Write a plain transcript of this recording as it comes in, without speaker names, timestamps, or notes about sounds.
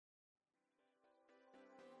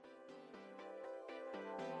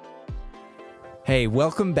Hey,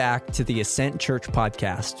 welcome back to the Ascent Church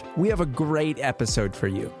podcast. We have a great episode for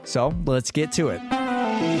you, so let's get to it.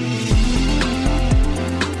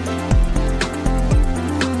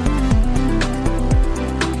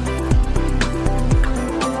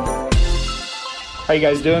 How you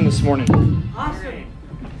guys doing this morning? Awesome.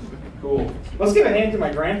 Cool. Let's give a hand to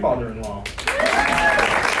my grandfather-in-law.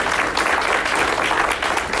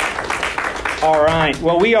 All right.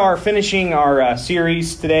 Well, we are finishing our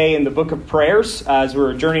series today in the Book of Prayers as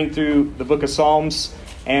we're journeying through the Book of Psalms.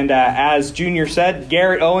 And as Junior said,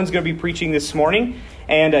 Garrett Owen's going to be preaching this morning.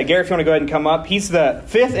 And Garrett, if you want to go ahead and come up, he's the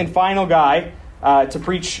fifth and final guy to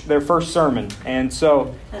preach their first sermon. And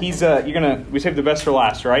so we saved the best for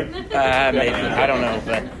last, right? Maybe. I don't know.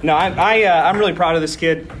 But No, I'm really proud of this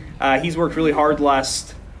kid. He's worked really hard the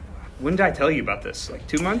last... When did I tell you about this? Like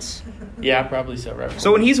 2 months? Yeah, probably so. Right.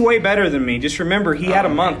 So when he's way better than me, just remember he had a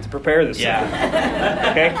month to prepare this. Yeah.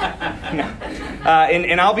 Okay?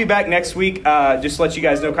 And I'll be back next week. Just to let you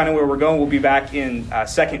guys know kind of where we're going. We'll be back in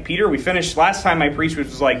 2 Peter. We finished last time I preached, which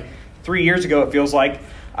was like 3 years ago, it feels like.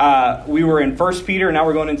 We were in 1 Peter, now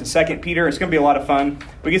we're going into 2 Peter. It's going to be a lot of fun.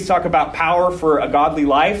 We get to talk about power for a godly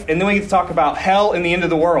life, and then we get to talk about hell and the end of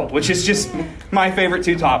the world, which is just my favorite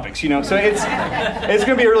two topics, you know. So it's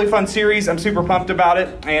going to be a really fun series. I'm super pumped about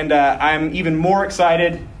it, and I'm even more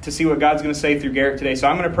excited to see what God's going to say through Garrett today. So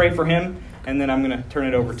I'm going to pray for him, and then I'm going to turn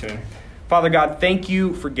it over to him. Father God, thank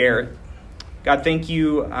you for Garrett. God, thank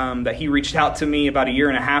you that he reached out to me about 1.5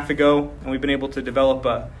 years ago, and we've been able to develop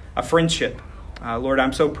a friendship. Lord,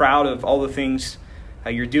 I'm so proud of all the things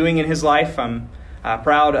you're doing in his life. I'm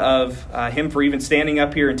proud of him for even standing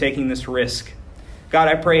up here and taking this risk. God,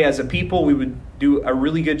 I pray as a people we would do a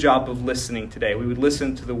really good job of listening today. We would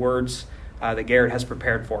listen to the words that Garrett has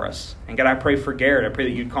prepared for us. And God, I pray for Garrett. I pray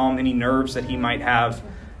that you'd calm any nerves that he might have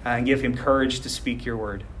and give him courage to speak your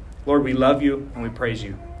word. Lord, we love you and we praise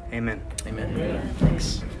you. Amen. Amen.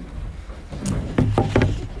 Thanks.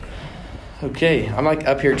 Okay, I'm like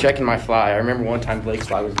up here checking my fly. I remember one time Blake's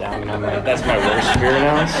fly was down, and I'm like, that's my worst fear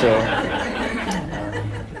now.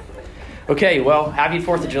 So, okay, well, happy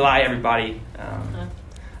 4th of July, everybody.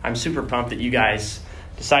 I'm super pumped that you guys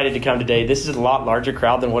decided to come today. This is a lot larger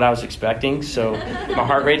crowd than what I was expecting, so my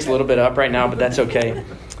heart rate's a little bit up right now, but that's okay.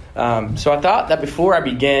 So I thought that before I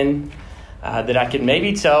begin, that I could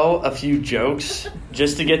maybe tell a few jokes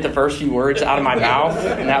just to get the first few words out of my mouth,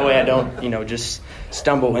 and that way I don't, just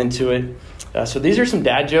stumble into it. So these are some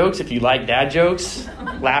dad jokes. If you like dad jokes,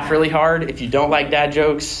 laugh really hard. If you don't like dad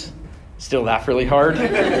jokes, still laugh really hard.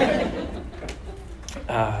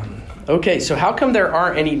 Okay, so how come there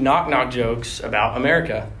aren't any knock-knock jokes about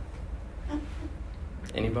America?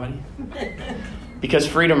 Anybody? Because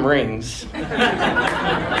freedom rings.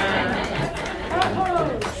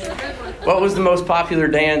 What was the most popular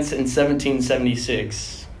dance in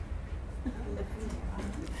 1776?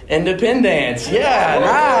 Independence. Yeah,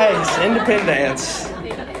 nice. Independence.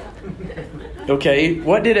 Okay,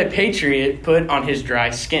 what did a patriot put on his dry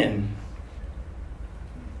skin?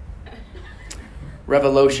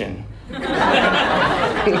 Revolution.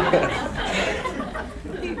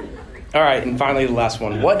 All right, and finally the last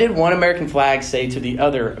one. What did one American flag say to the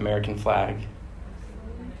other American flag?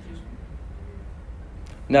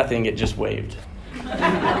 Nothing, it just waved.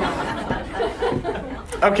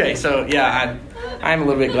 Okay, so yeah, I'm a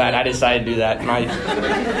little bit glad I decided to do that. My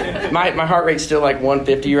heart rate's still like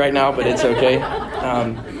 150 right now, but it's okay.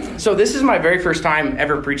 So this is my very first time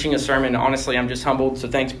ever preaching a sermon. Honestly, I'm just humbled. So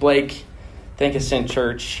thanks, Blake. Thank Ascent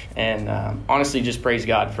Church. And honestly, just praise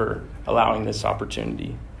God for allowing this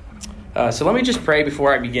opportunity. So let me just pray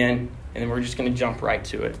before I begin, and then we're just going to jump right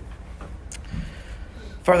to it.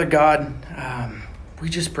 Father God, we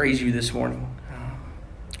just praise you this morning.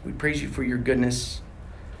 We praise you for your goodness,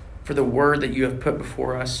 for the word that you have put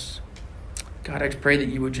before us. God, I pray that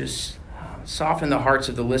you would just soften the hearts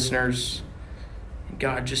of the listeners. And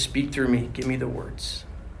God, just speak through me. Give me the words.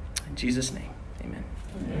 In Jesus' name, amen.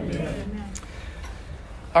 Amen.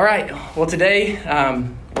 All right. Well, today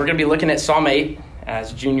we're going to be looking at Psalm 8,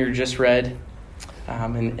 as Junior just read.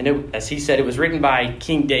 As he said, it was written by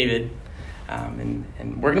King David. And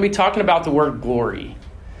we're going to be talking about the word glory.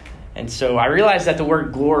 And so I realize that the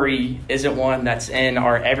word glory isn't one that's in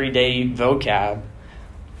our everyday vocab,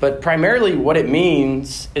 but primarily what it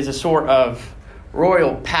means is a sort of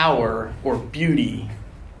royal power or beauty.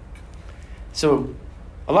 So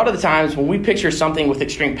a lot of the times when we picture something with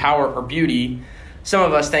extreme power or beauty, some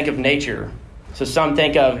of us think of nature. So some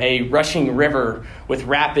think of a rushing river with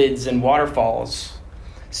rapids and waterfalls.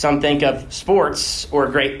 Some think of sports or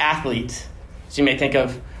a great athlete. So you may think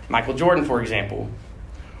of Michael Jordan, for example.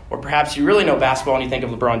 Or perhaps you really know basketball and you think of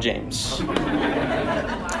LeBron James.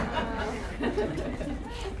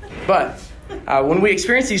 But when we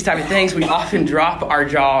experience these type of things, we often drop our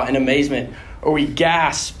jaw in amazement, or we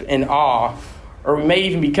gasp in awe, or we may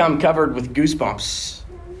even become covered with goosebumps.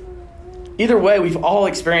 Either way, we've all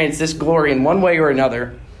experienced this glory in one way or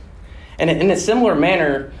another. And in a similar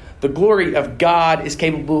manner, the glory of God is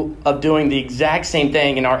capable of doing the exact same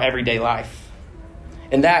thing in our everyday life.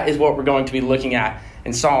 And that is what we're going to be looking at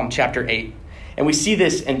in Psalm chapter 8. And we see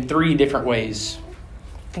this in three different ways.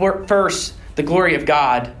 First, the glory of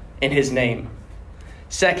God in his name.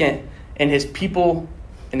 Second, in his people.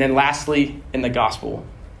 And then lastly, in the gospel.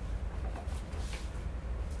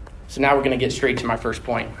 So now we're going to get straight to my first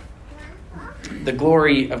point. The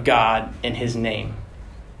glory of God in his name.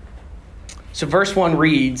 So verse 1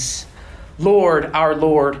 reads, Lord, our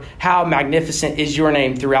Lord, how magnificent is your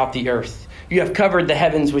name throughout the earth. You have covered the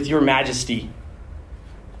heavens with your majesty.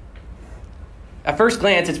 At first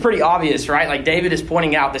glance, it's pretty obvious, right? Like David is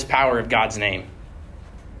pointing out this power of God's name.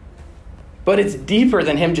 But it's deeper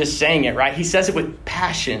than him just saying it, right? He says it with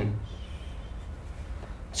passion.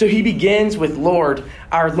 So he begins with Lord,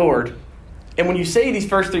 our Lord. And when you say these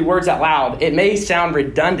first three words out loud, it may sound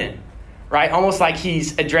redundant, right? Almost like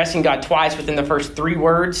he's addressing God twice within the first three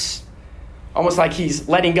words. Almost like he's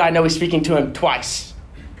letting God know he's speaking to him twice.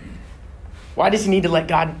 Why does he need to let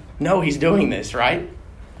God know he's doing this, right?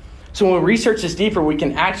 So when we research this deeper, we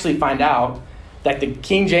can actually find out that the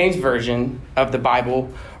King James Version of the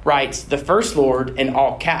Bible writes the first Lord in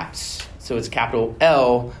all caps. So it's capital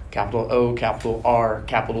L, capital O, capital R,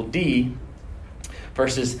 capital D,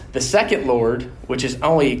 versus the second Lord, which is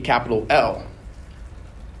only capital L.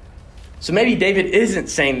 So maybe David isn't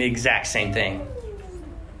saying the exact same thing.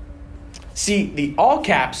 See, the all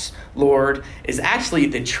caps Lord is actually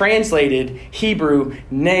the translated Hebrew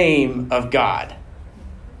name of God.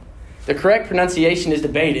 The correct pronunciation is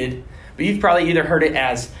debated, but you've probably either heard it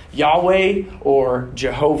as Yahweh or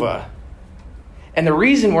Jehovah. And the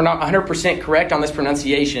reason we're not 100% correct on this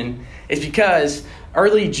pronunciation is because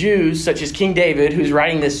early Jews, such as King David, who's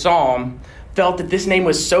writing this psalm, felt that this name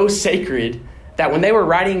was so sacred that when they were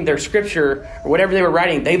writing their scripture or whatever they were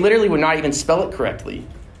writing, they literally would not even spell it correctly.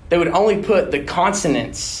 They would only put the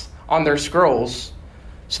consonants on their scrolls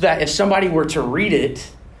so that if somebody were to read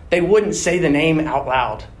it, they wouldn't say the name out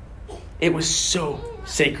loud. It was so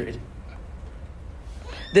sacred.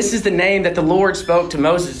 This is the name that the Lord spoke to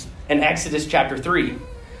Moses in Exodus chapter 3.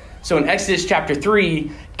 So in Exodus chapter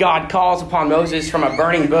 3, God calls upon Moses from a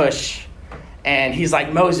burning bush. And he's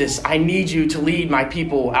like, Moses, I need you to lead my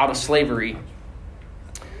people out of slavery.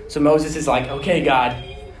 So Moses is like, okay, God,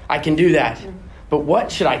 I can do that. But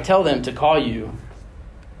what should I tell them to call you?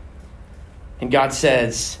 And God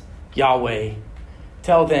says, Yahweh,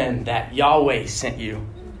 tell them that Yahweh sent you.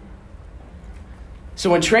 So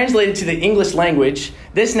when translated to the English language,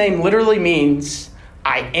 this name literally means,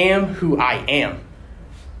 I am who I am.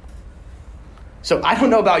 So I don't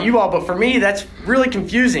know about you all, but for me, that's really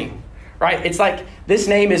confusing, right? It's like this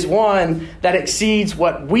name is one that exceeds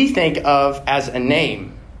what we think of as a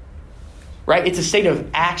name, right? It's a state of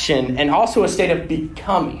action and also a state of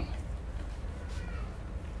becoming.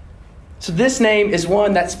 So this name is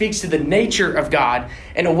one that speaks to the nature of God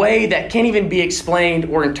in a way that can't even be explained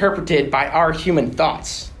or interpreted by our human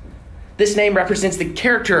thoughts. This name represents the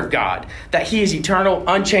character of God, that he is eternal,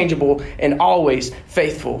 unchangeable, and always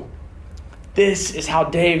faithful. This is how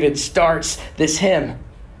David starts this hymn,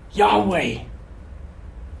 Yahweh.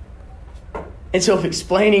 And so if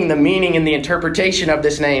explaining the meaning and the interpretation of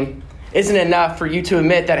this name isn't enough for you to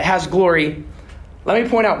admit that it has glory, let me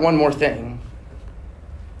point out one more thing.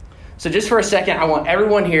 So just for a second, I want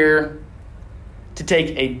everyone here to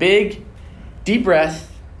take a big, deep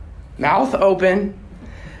breath, mouth open,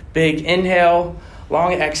 big inhale,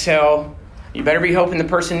 long exhale. You better be hoping the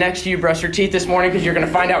person next to you brushed their teeth this morning because you're going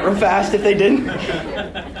to find out real fast if they didn't.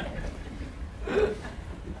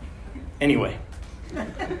 Anyway.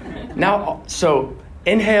 Now, so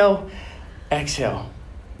inhale, exhale.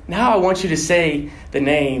 Now I want you to say the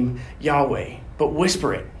name Yahweh, but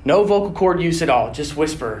whisper it. No vocal cord use at all. Just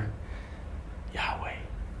whisper Yahweh.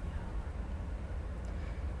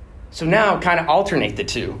 So now kind of alternate the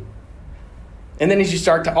two. And then as you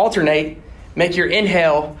start to alternate, make your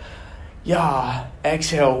inhale Yah,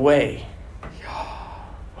 exhale way.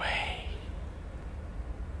 Yahweh.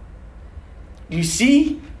 Do you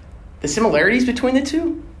see the similarities between the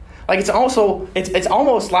two? Like it's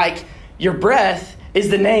almost like your breath is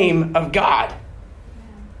the name of God.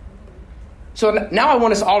 So now I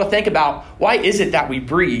want us all to think about, why is it that we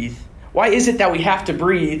breathe? Why is it that we have to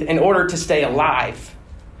breathe in order to stay alive?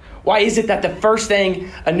 Why is it that the first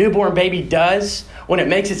thing a newborn baby does when it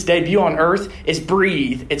makes its debut on earth is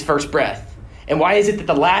breathe its first breath? And why is it that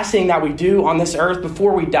the last thing that we do on this earth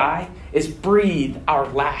before we die is breathe our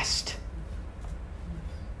last?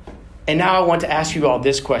 And now I want to ask you all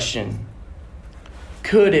this question.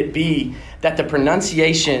 Could it be that the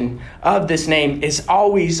pronunciation of this name is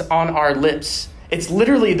always on our lips? It's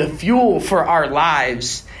literally the fuel for our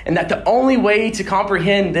lives. And that the only way to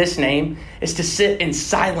comprehend this name is to sit in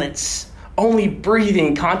silence, only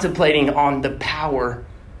breathing, contemplating on the power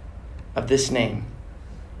of this name,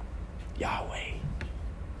 Yahweh.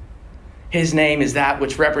 His name is that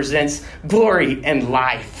which represents glory and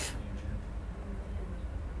life.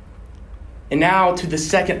 And now to the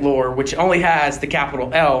second Lord, which only has the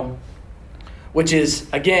capital L, which is,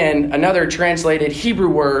 again, another translated Hebrew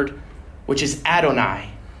word, which is Adonai.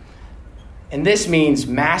 And this means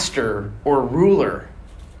master or ruler,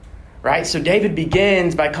 right? So David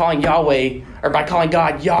begins by calling Yahweh, or by calling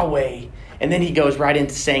God Yahweh, and then he goes right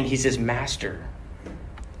into saying he's his master.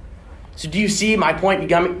 So do you see my point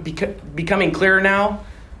becoming clearer now?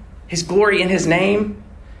 His glory in his name.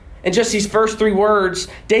 In just these first three words,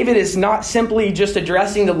 David is not simply just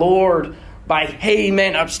addressing the Lord by, hey,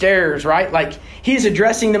 men upstairs, right? Like, he is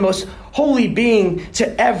addressing the most holy being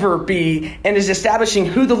to ever be and is establishing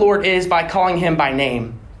who the Lord is by calling him by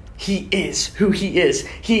name. He is who he is.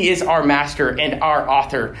 He is our master and our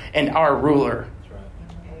author and our ruler.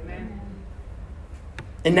 Amen.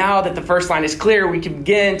 And now that the first line is clear, we can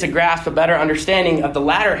begin to grasp a better understanding of the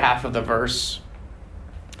latter half of the verse.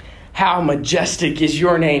 How majestic is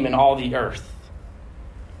your name in all the earth.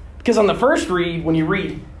 Because on the first read, when you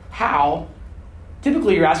read how,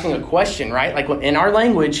 typically you're asking a question, right? Like in our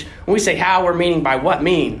language, when we say how, we're meaning by what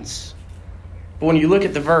means. But when you look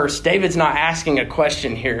at the verse, David's not asking a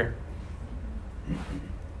question here.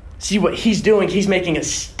 See what he's doing? He's making a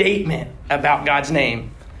statement about God's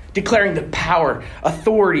name, declaring the power,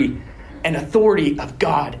 authority of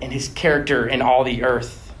God and his character in all the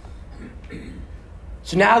earth.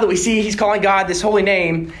 So now that we see he's calling God this holy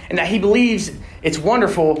name and that he believes it's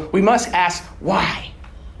wonderful, we must ask why?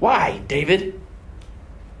 Why, David?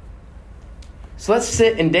 So let's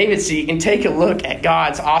sit in David's seat and take a look at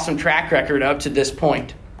God's awesome track record up to this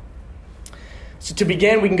point. So to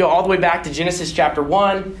begin, we can go all the way back to Genesis chapter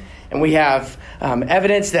 1, and we have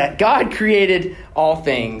evidence that God created all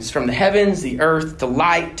things, from the heavens, the earth, to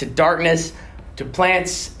light, to darkness, to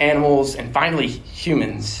plants, animals, and finally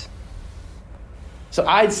humans. So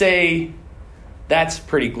I'd say that's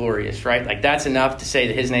pretty glorious, right? Like that's enough to say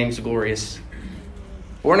that his name is glorious.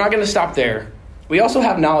 But we're not going to stop there. We also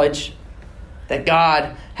have knowledge that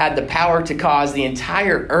God had the power to cause the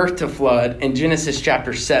entire earth to flood in Genesis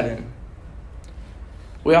chapter 7.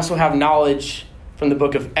 We also have knowledge from the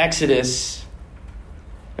book of Exodus,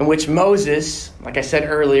 in which Moses, like I said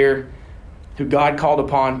earlier, who God called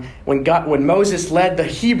upon, when Moses led the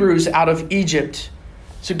Hebrews out of Egypt.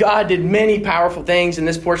 So God did many powerful things in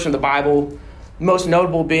this portion of the Bible, most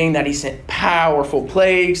notable being that he sent powerful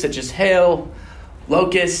plagues such as hail,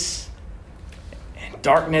 locusts, and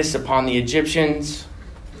darkness upon the Egyptians.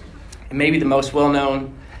 And maybe the most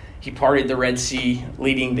well-known, he parted the Red Sea,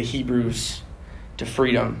 leading the Hebrews to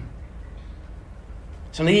freedom.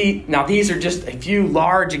 So now these are just a few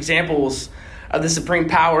large examples of the supreme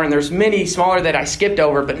power, and there's many smaller that I skipped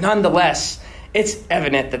over, but nonetheless, it's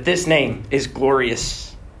evident that this name is glorious.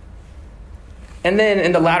 And then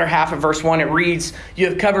in the latter half of verse 1, it reads, "You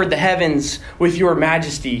have covered the heavens with your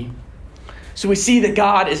majesty." So we see that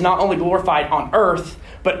God is not only glorified on earth,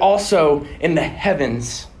 but also in the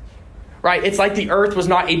heavens. Right? It's like the earth was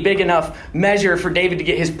not a big enough measure for David to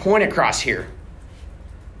get his point across here.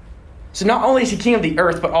 So not only is he king of the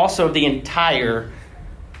earth, but also of the entire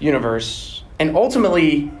universe. And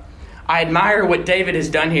ultimately, I admire what David has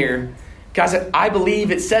done here, because I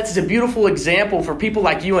believe it sets as a beautiful example for people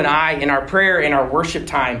like you and I in our prayer and our worship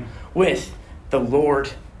time with the Lord.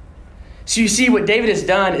 So you see what David has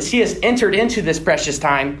done is he has entered into this precious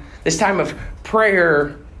time, this time of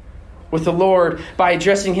prayer with the Lord, by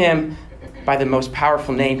addressing him by the most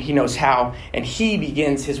powerful name he knows how. And he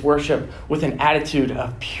begins his worship with an attitude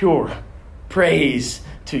of pure praise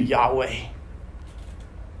to Yahweh.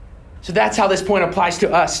 So that's how this point applies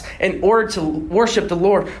to us. In order to worship the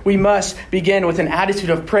Lord, we must begin with an attitude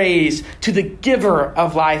of praise to the giver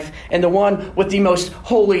of life and the one with the most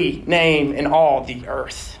holy name in all the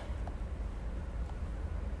earth.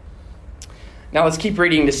 Now let's keep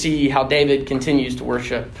reading to see how David continues to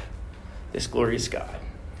worship this glorious God.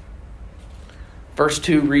 Verse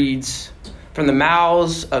 2 reads, "From the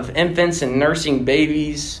mouths of infants and nursing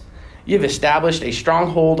babies, you have established a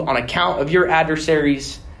stronghold on account of your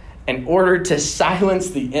adversaries, in order to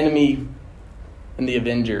silence the enemy and the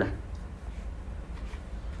avenger."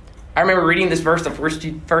 I remember reading this verse the first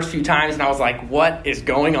few times, and I was like, what is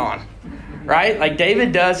going on? Right? Like,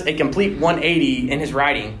 David does a complete 180 in his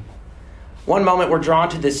writing. One moment we're drawn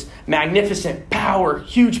to this magnificent power,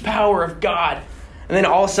 huge power of God. And then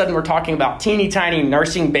all of a sudden we're talking about teeny tiny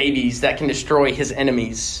nursing babies that can destroy his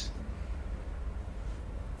enemies.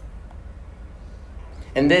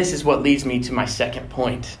 And this is what leads me to my second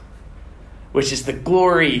point, which is the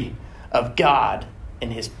glory of God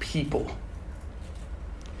and his people.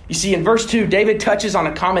 You see, in verse 2, David touches on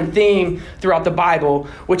a common theme throughout the Bible,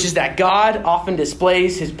 which is that God often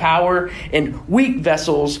displays his power in weak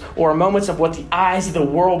vessels or moments of what the eyes of the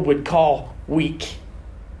world would call weak.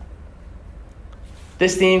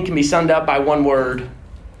 This theme can be summed up by one word: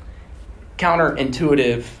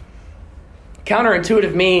 counterintuitive.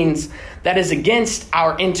 Counterintuitive means that is against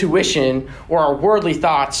our intuition or our worldly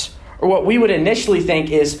thoughts, or what we would initially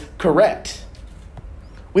think is correct.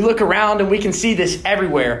 We look around and we can see this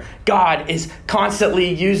everywhere. God is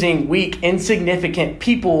constantly using weak, insignificant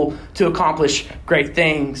people to accomplish great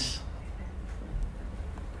things.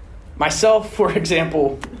 Myself, for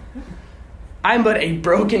example, I'm but a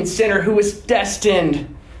broken sinner who is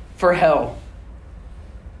destined for hell.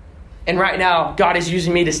 And right now, God is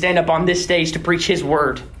using me to stand up on this stage to preach his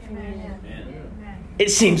word. Amen.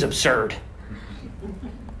 It seems absurd.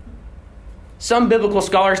 Some biblical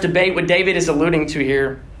scholars debate what David is alluding to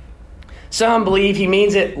here. Some believe he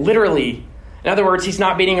means it literally. In other words, he's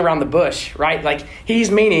not beating around the bush, right? Like,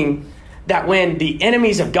 he's meaning that when the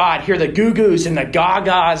enemies of God hear the goo-goos and the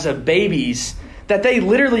gagas of babies, that they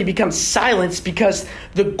literally become silenced because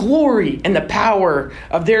the glory and the power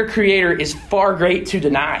of their Creator is far great to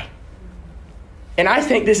deny. And I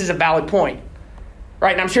think this is a valid point,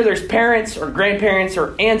 right? And I'm sure there's parents or grandparents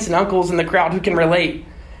or aunts and uncles in the crowd who can relate.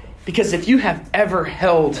 Because if you have ever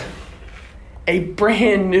held a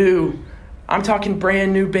brand new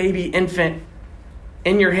baby infant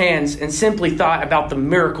in your hands and simply thought about the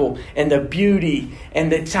miracle and the beauty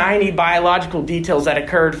and the tiny biological details that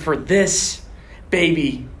occurred for this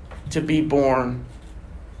baby to be born,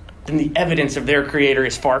 then the evidence of their Creator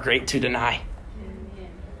is far great to deny.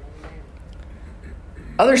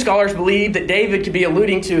 Other scholars believe that David could be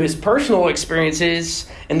alluding to his personal experiences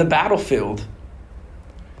in the battlefield.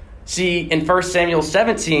 See, in 1 Samuel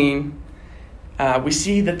 17, we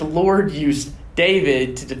see that the Lord used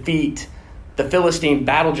David to defeat the Philistine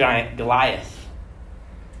battle giant Goliath.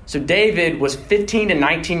 So David was 15 to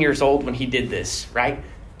 19 years old when he did this, right?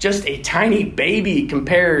 Just a tiny baby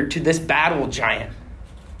compared to this battle giant.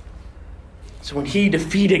 So when he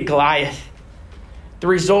defeated Goliath, the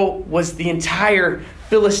result was the entire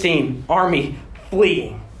Philistine army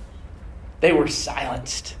fleeing. They were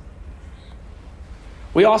silenced.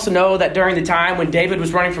 We also know that during the time when David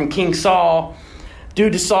was running from King Saul, due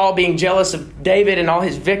to Saul being jealous of David and all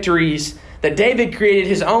his victories, that David created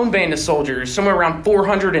his own band of soldiers, somewhere around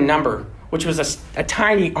 400 in number, which was a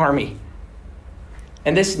tiny army.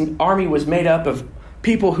 And this army was made up of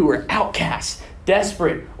people who were outcasts,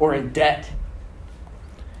 desperate, or in debt.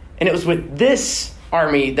 And it was with this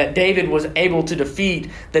army that David was able to defeat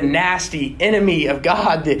the nasty enemy of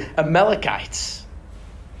God, the Amalekites.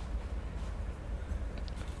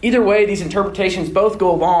 Either way, these interpretations both go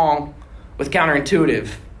along with counterintuitive.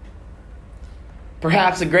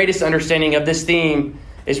 Perhaps the greatest understanding of this theme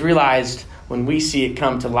is realized when we see it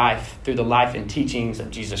come to life through the life and teachings of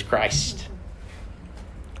Jesus Christ.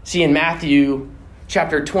 See, in Matthew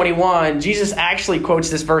chapter 21, Jesus actually quotes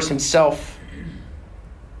this verse himself.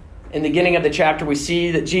 In the beginning of the chapter, we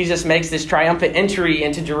see that Jesus makes this triumphant entry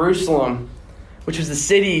into Jerusalem, which was the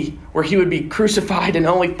city where he would be crucified in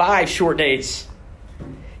only 5 short days.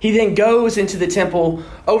 He then goes into the temple,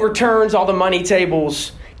 overturns all the money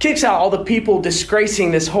tables, kicks out all the people disgracing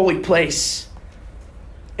this holy place.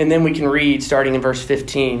 And then we can read, starting in verse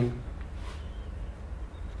 15.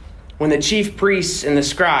 When the chief priests and the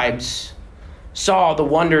scribes saw the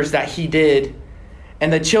wonders that he did,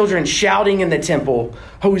 and the children shouting in the temple,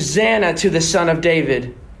 "Hosanna to the Son of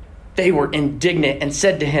David," they were indignant and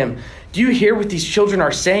said to him, "Do you hear what these children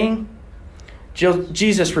are saying?"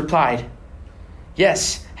 Jesus replied,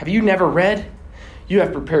 "Yes, have you never read? You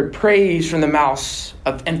have prepared praise from the mouths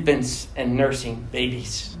of infants and nursing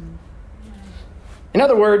babies." In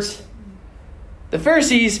other words, the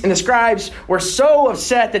Pharisees and the scribes were so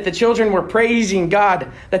upset that the children were praising God,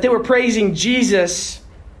 that they were praising Jesus.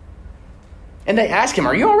 And they ask him,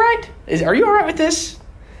 "Are you all right? Are you all right with this?"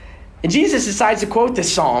 And Jesus decides to quote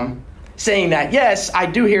this psalm, saying that, yes, I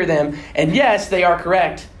do hear them, and yes, they are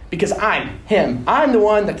correct, because I'm him. I'm the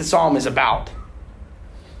one that the psalm is about.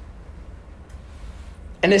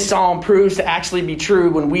 And this psalm proves to actually be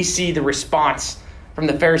true when we see the response from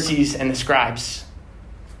the Pharisees and the scribes.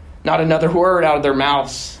 Not another word out of their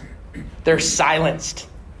mouths. They're silenced.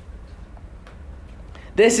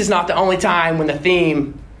 This is not the only time when the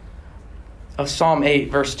theme of Psalm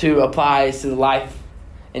 8, verse 2 applies to the life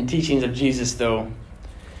and teachings of Jesus, though.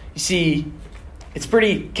 You see, it's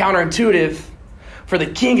pretty counterintuitive for the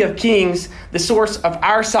King of Kings, the source of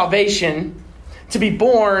our salvation, to be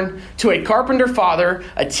born to a carpenter father,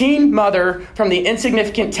 a teen mother from the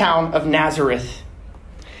insignificant town of Nazareth.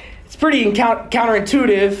 It's pretty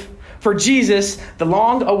counterintuitive for Jesus, the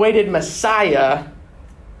long-awaited Messiah,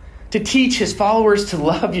 to teach his followers to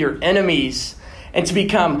love your enemies and to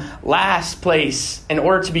become last place in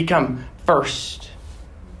order to become first.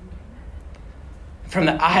 From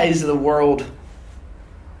the eyes of the world,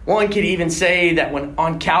 one could even say that when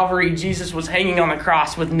on Calvary, Jesus was hanging on the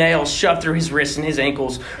cross with nails shoved through his wrists and his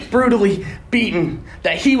ankles, brutally beaten,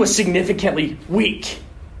 that he was significantly weak.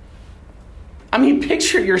 I mean,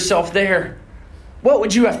 picture yourself there. What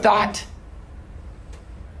would you have thought?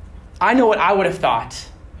 I know what I would have thought.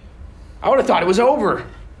 I would have thought it was over.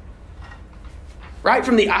 Right?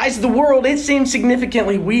 From the eyes of the world, it seemed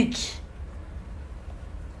significantly weak.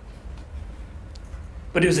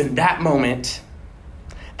 But it was in that moment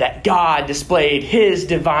that God displayed his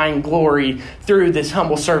divine glory through this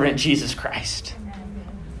humble servant, Jesus Christ.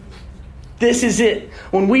 This is it.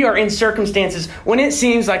 When we are in circumstances, when it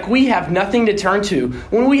seems like we have nothing to turn to,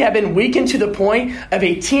 when we have been weakened to the point of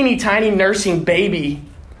a teeny tiny nursing baby,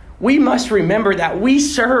 we must remember that we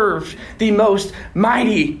serve the most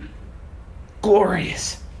mighty,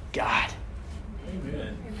 glorious God.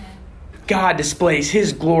 Amen. God displays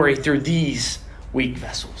his glory through these weak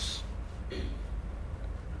vessels.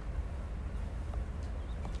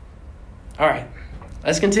 All right,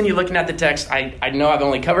 let's continue looking at the text. I know I've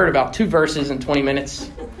only covered about 2 verses in 20 minutes.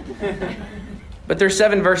 But there's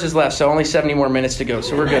 7 verses left, so only 70 more minutes to go,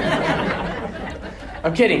 so we're good.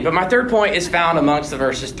 I'm kidding, but my third point is found amongst the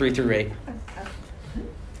verses 3 through 8.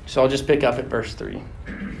 So I'll just pick up at verse 3.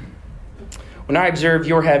 When I observe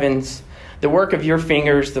your heavens, the work of your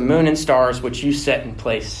fingers, the moon and stars which you set in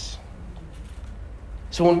place.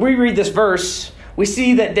 So when we read this verse, we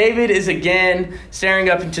see that David is again staring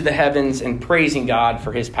up into the heavens and praising God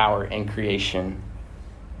for his power in creation.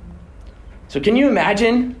 So can you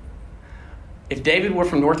imagine if David were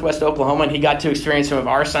from Northwest Oklahoma and he got to experience some of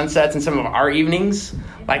our sunsets and some of our evenings?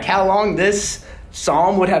 Like how long this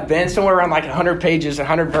psalm would have been, somewhere around like 100 pages,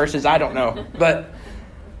 100 verses, I don't know. But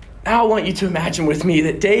now I want you to imagine with me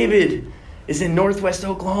that David is in Northwest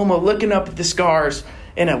Oklahoma looking up at the stars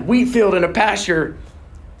in a wheat field in a pasture,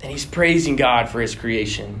 and he's praising God for his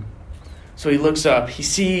creation. So he looks up, he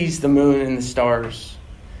sees the moon and the stars,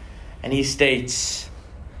 and he states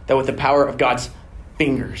that with the power of God's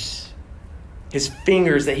fingers, his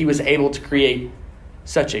fingers, that he was able to create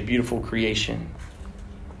such a beautiful creation.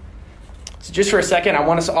 So just for a second, I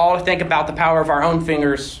want us all to think about the power of our own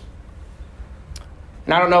fingers.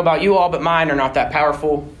 And I don't know about you all, but mine are not that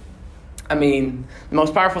powerful. I mean, the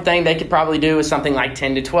most powerful thing they could probably do is something like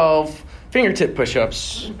 10 to 12 fingertip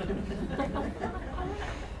push-ups.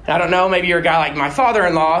 I don't know, maybe you're a guy like my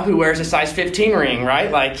father-in-law who wears a size 15 ring, right?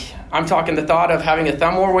 Like, I'm talking the thought of having a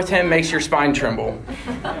thumb war with him makes your spine tremble.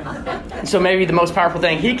 And so maybe the most powerful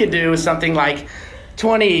thing he could do is something like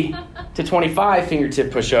 20 to 25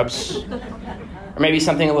 fingertip push-ups. Or maybe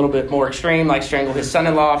something a little bit more extreme, like strangle his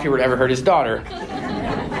son-in-law if he were to ever hurt his daughter.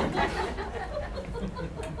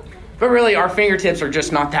 But really, our fingertips are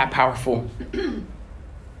just not that powerful.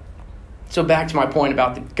 So back to my point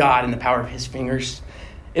about God and the power of his fingers.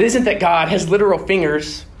 It isn't that God has literal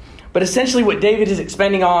fingers, but essentially what David is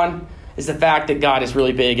expanding on is the fact that God is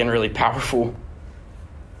really big and really powerful.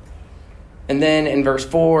 And then in verse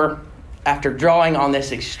 4, after drawing on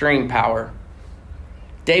this extreme power,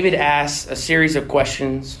 David asks a series of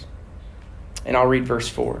questions, and I'll read verse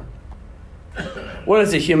 4. What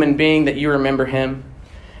is a human being that you remember him?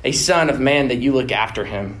 A son of man that you look after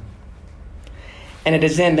him? And it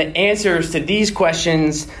is in the answers to these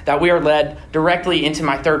questions that we are led directly into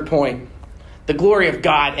my third point, the glory of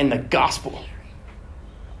God in the gospel.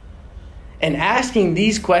 And asking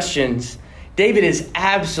these questions, David is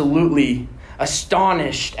absolutely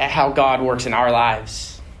astonished at how God works in our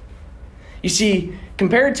lives. You see,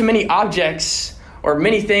 compared to many objects or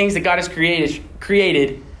many things that God has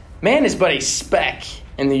created, man is but a speck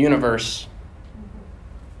in the universe.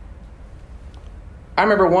 I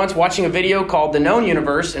remember once watching a video called The Known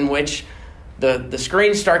Universe, in which the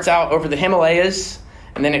screen starts out over the Himalayas,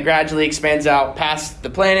 and then it gradually expands out past the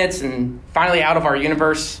planets and finally out of our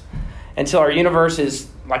universe until our universe is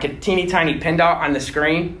like a teeny tiny pin dot on the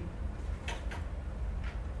screen.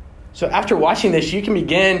 So after watching this, you can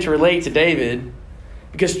begin to relate to David,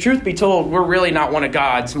 because truth be told, we're really not one of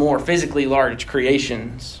God's more physically large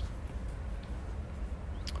creations.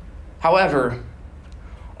 However,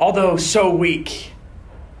 although so weak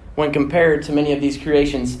when compared to many of these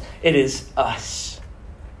creations, it is us.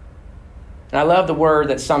 And I love the word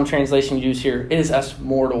that some translations use here. It is us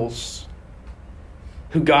mortals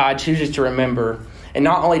who God chooses to remember. And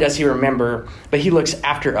not only does he remember, but he looks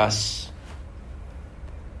after us.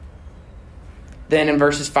 Then in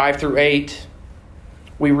verses 5 through 8,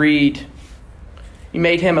 we read, "You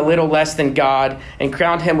made him a little less than God and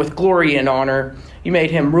crowned him with glory and honor. You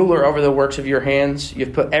made him ruler over the works of your hands. You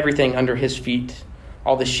have put everything under his feet,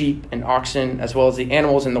 all the sheep and oxen, as well as the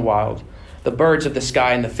animals in the wild, the birds of the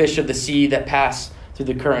sky and the fish of the sea that pass through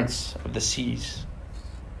the currents of the seas."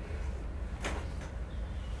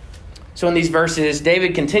 So in these verses,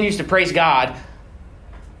 David continues to praise God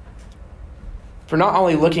for not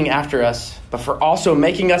only looking after us, but for also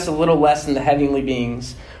making us a little less than the heavenly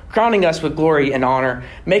beings, crowning us with glory and honor,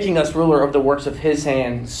 making us ruler of the works of his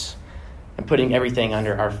hands, and putting everything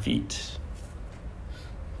under our feet.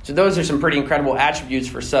 So those are some pretty incredible attributes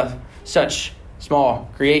for such small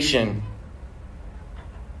creation.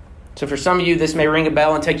 So for some of you, this may ring a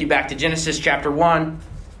bell and take you back to Genesis chapter 1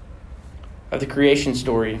 of the creation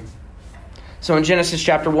story. So in Genesis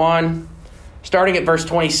chapter 1, starting at verse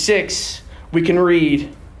 26, we can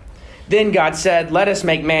read, "Then God said, 'Let us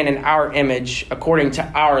make man in our image, according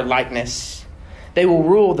to our likeness. They will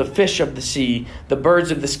rule the fish of the sea, the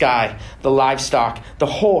birds of the sky, the livestock, the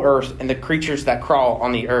whole earth, and the creatures that crawl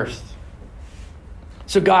on the earth.'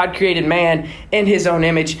 So God created man in his own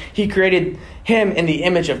image. He created him in the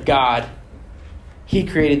image of God. He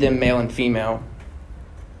created them male and female."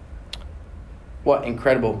 What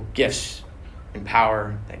incredible gifts and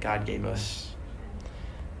power that God gave us.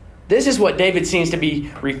 This is what David seems to be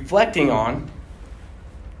reflecting on.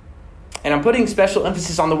 And I'm putting special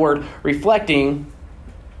emphasis on the word reflecting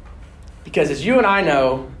because, as you and I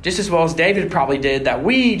know, just as well as David probably did, that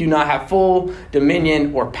we do not have full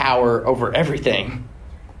dominion or power over everything.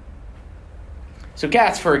 So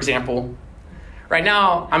cats, for example, right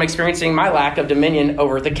now I'm experiencing my lack of dominion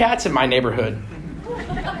over the cats in my neighborhood.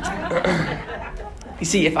 You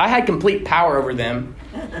see, if I had complete power over them,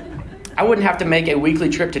 I wouldn't have to make a weekly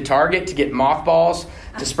trip to Target to get mothballs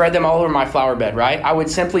to spread them all over my flower bed, right? I would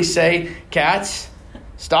simply say, "Cats,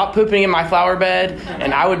 stop pooping in my flower bed,"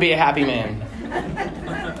 and I would be a happy man.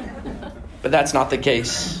 But that's not the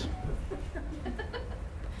case.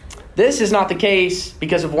 This is not the case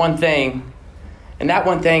because of one thing, and that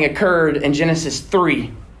one thing occurred in Genesis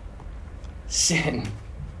 3, sin.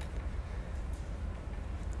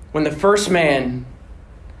 When the first man,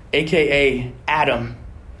 a.k.a. Adam,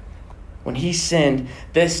 when he sinned,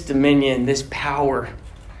 this dominion, this power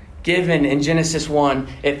given in Genesis 1,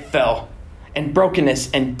 it fell. And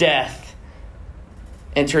brokenness and death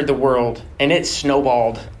entered the world, and it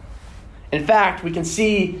snowballed. In fact, we can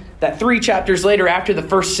see that 3 chapters later after the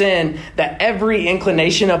first sin, that every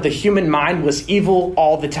inclination of the human mind was evil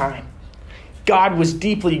all the time. God was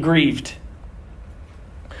deeply grieved.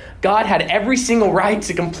 God had every single right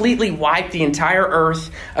to completely wipe the entire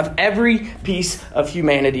earth of every piece of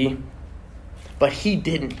humanity, but he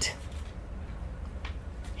didn't.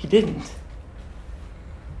 He didn't.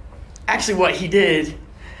 Actually, what he did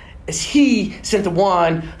is he sent the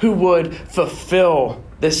one who would fulfill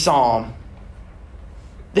this psalm.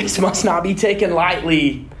 This must not be taken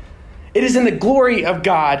lightly. It is in the glory of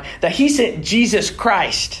God that he sent Jesus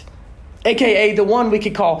Christ, aka the one we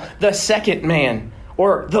could call the second man,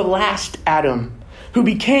 or the last Adam, who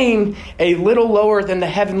became a little lower than the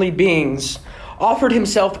heavenly beings, offered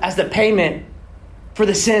himself as the payment for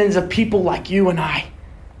the sins of people like you and I.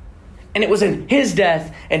 And it was in his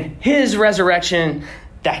death and his resurrection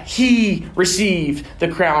that he received the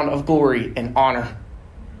crown of glory and honor.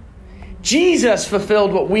 Jesus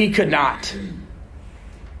fulfilled what we could not.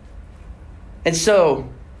 And so,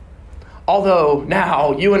 although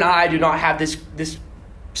now you and I do not have this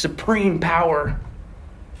supreme power,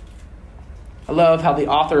 I love how the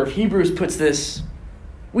author of Hebrews puts this.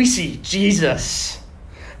 We see Jesus.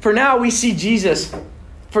 For now we see Jesus.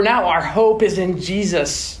 For now our hope is in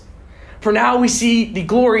Jesus. For now we see the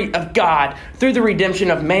glory of God through the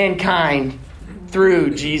redemption of mankind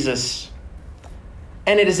through Jesus.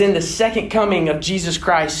 And it is in the second coming of Jesus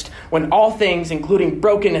Christ when all things, including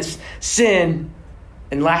brokenness, sin,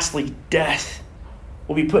 and lastly death,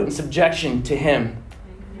 will be put in subjection to him.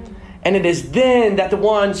 And it is then that the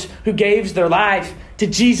ones who gave their life to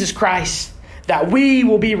Jesus Christ, that we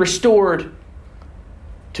will be restored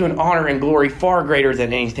to an honor and glory far greater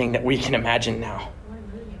than anything that we can imagine now.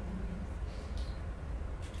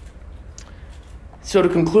 So to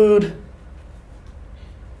conclude,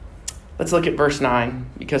 let's look at verse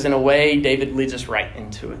 9, because in a way, David leads us right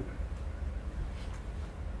into it.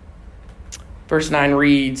 Verse 9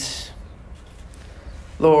 reads,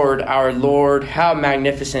 Lord, our Lord, how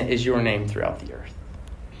magnificent is your name throughout the earth.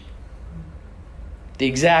 The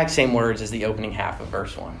exact same words as the opening half of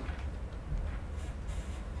verse 1.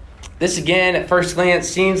 This again, at first glance,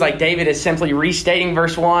 seems like David is simply restating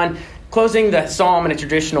verse 1, closing the psalm in a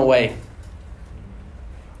traditional way.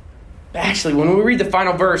 But actually, when we read the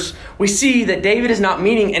final verse, we see that David is not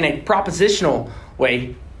meaning in a propositional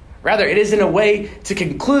way. Rather, it is in a way to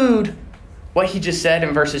conclude what he just said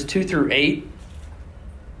in verses 2 through 8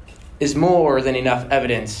 is more than enough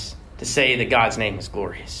evidence to say that God's name is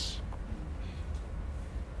glorious.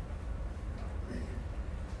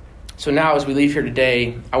 So now, as we leave here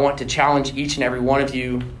today, I want to challenge each and every one of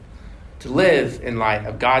you to live in light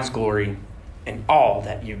of God's glory in all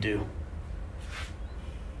that you do.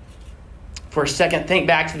 For a second, think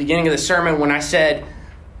back to the beginning of the sermon when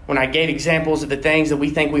I gave examples of the things that we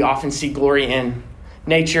think we often see glory in.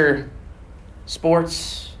 Nature,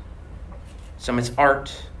 sports, some it's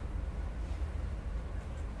art.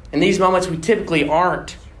 In these moments, we typically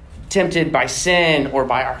aren't tempted by sin or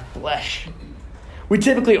by our flesh. We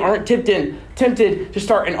typically aren't tempted to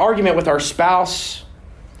start an argument with our spouse,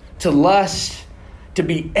 to lust, to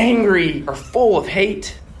be angry or full of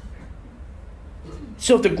hate.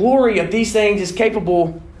 So if the glory of these things is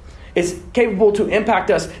capable to impact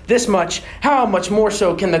us this much, how much more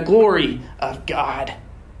so can the glory of God?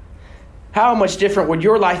 How much different would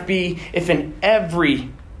your life be if in every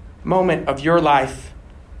moment of your life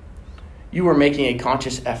you were making a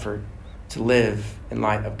conscious effort to live in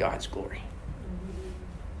light of God's glory?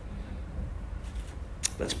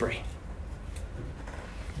 Let's pray.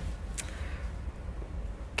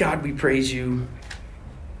 God, we praise you.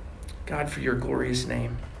 God, for your glorious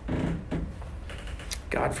name.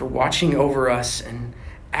 God, for watching over us and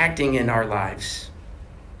acting in our lives.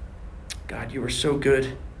 God, you are so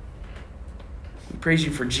good. We praise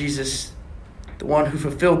you for Jesus, the one who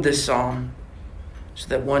fulfilled this psalm, so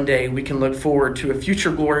that one day we can look forward to a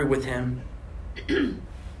future glory with him. It's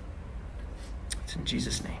in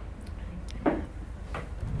Jesus' name.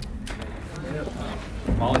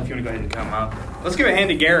 Molly, if you want to go ahead and come up. Let's give a hand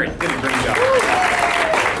to Garrett. Did a great job.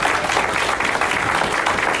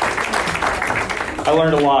 I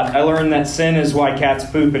learned a lot. I learned that sin is why cats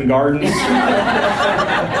poop in gardens.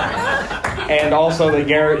 And also that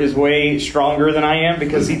Garrett is way stronger than I am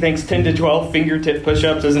because he thinks 10 to 12 fingertip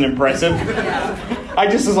push-ups isn't impressive. I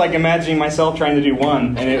just was like imagining myself trying to do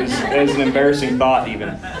one, and it was an embarrassing thought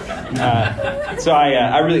even. So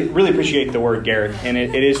I really appreciate the word, Garrett, and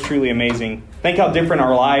it is truly amazing. Think how different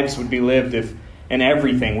our lives would be lived if in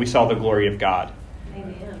everything we saw the glory of God.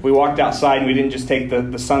 Amen. We walked outside and we didn't just take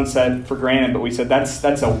the sunset for granted, but we said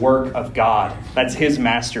that's a work of God. That's his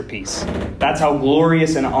masterpiece. That's how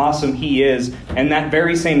glorious and awesome he is. And that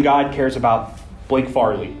very same God cares about Blake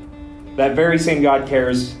Farley. That very same God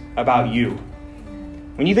cares about you.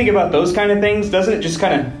 When you think about those kind of things, doesn't it just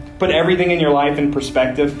kind of put everything in your life in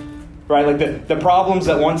perspective? Right? Like the problems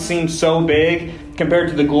that once seemed so big compared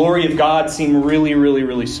to the glory of God seem really, really,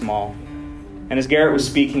 really small. And as Garrett was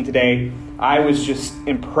speaking today, I was just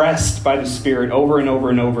impressed by the Spirit over and over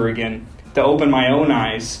and over again to open my own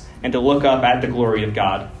eyes and to look up at the glory of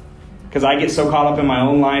God. Because I get so caught up in my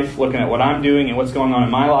own life, looking at what I'm doing and what's going on in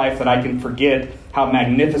my life, that I can forget how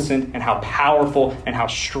magnificent and how powerful and how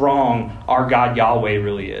strong our God Yahweh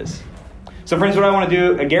really is. So friends, what I want to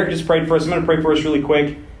do, Garrett just prayed for us. I'm going to pray for us really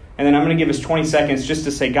quick. And then I'm going to give us 20 seconds just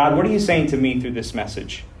to say, God, what are you saying to me through this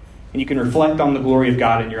message? And you can reflect on the glory of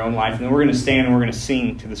God in your own life. And then we're going to stand and we're going to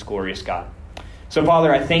sing to this glorious God. So,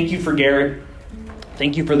 Father, I thank you for Garrett.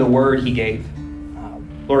 Thank you for the word he gave.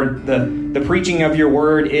 Lord, the preaching of your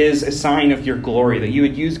word is a sign of your glory, that you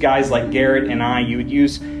would use guys like Garrett and I. You would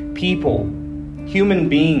use people, human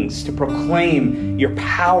beings, to proclaim your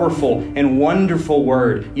powerful and wonderful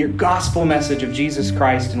word, your gospel message of Jesus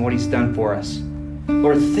Christ and what he's done for us.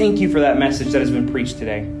 Lord, thank you for that message that has been preached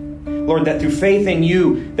today. Lord, that through faith in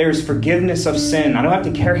you, there is forgiveness of sin. I don't have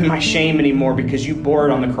to carry my shame anymore because you bore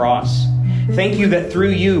it on the cross. Thank you that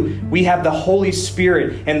through you, we have the Holy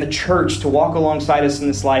Spirit and the church to walk alongside us in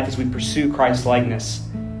this life as we pursue Christ's likeness.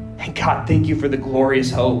 And God, thank you for the glorious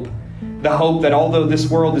hope. The hope that although this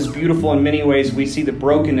world is beautiful in many ways, we see the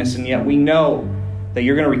brokenness, and yet we know that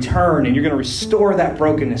you're going to return and you're going to restore that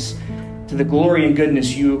brokenness to the glory and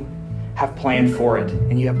goodness you have planned for it,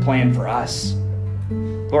 and you have planned for us.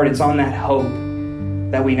 Lord, it's on that hope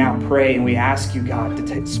that we now pray and we ask you, God,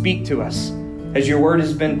 to speak to us As your word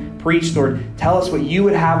has been preached, Lord, tell us what you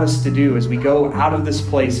would have us to do as we go out of this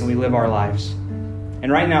place and we live our lives. And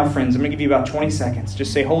right now, friends, I'm going to give you about 20 seconds.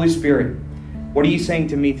 Just say, Holy Spirit, what are you saying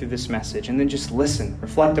to me through this message? And then just listen,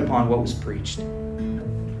 reflect upon what was preached.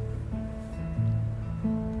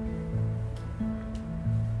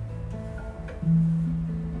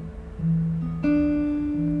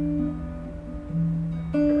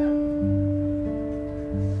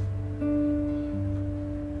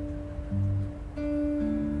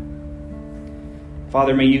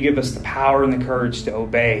 Father, may you give us the power and the courage to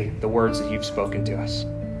obey the words that you've spoken to us.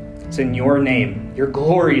 It's in your name, your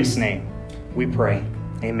glorious name, we pray.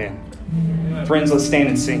 Amen. Amen. Friends, let's stand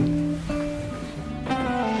and sing.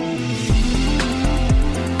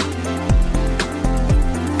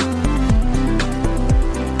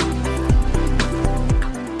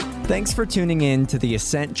 Thanks for tuning in to the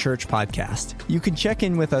Ascent Church podcast. You can check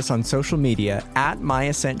in with us on social media at My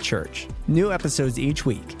Ascent Church. New episodes each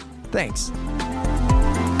week. Thanks.